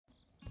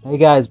Hey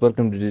guys,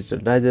 welcome to Digital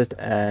Digest,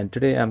 and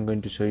today I'm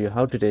going to show you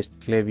how to test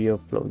Klaviyo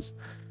flows.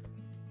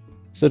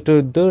 So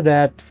to do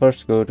that,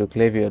 first go to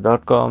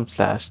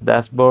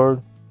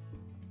klaviyo.com/dashboard,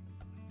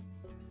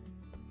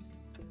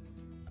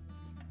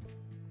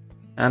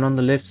 and on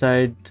the left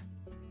side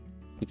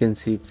you can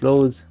see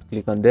flows.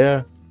 Click on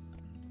there.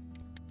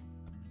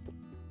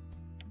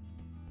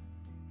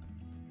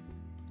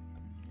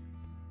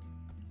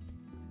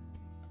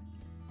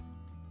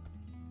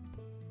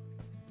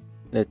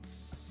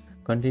 Let's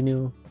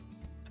continue.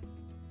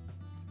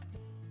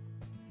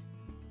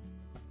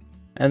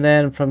 And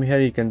then from here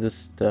you can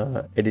just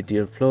edit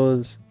your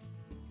flows,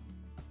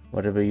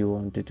 whatever you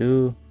want to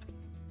do.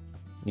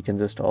 You can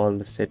just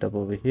all set up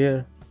over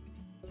here.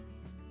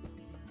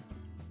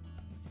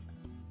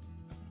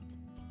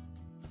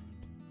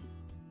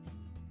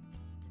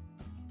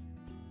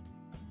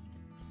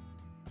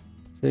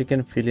 So you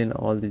can fill in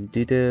all these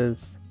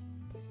details.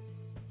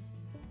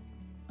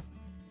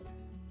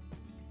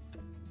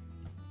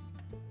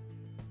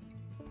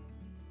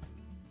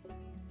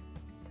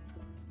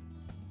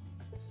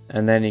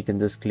 And then you can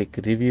just click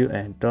review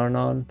and turn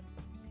on,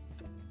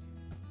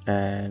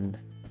 and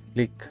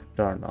click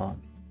turn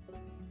on.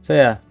 So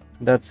yeah,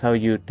 that's how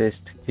you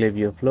test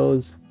Klaviyo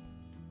flows.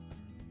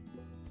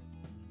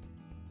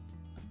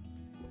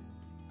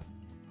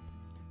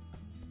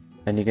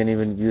 And you can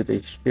even view the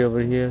history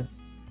over here.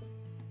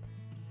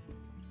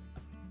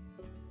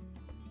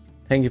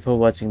 Thank you for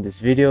watching this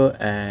video,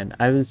 and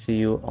I will see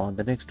you on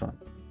the next one.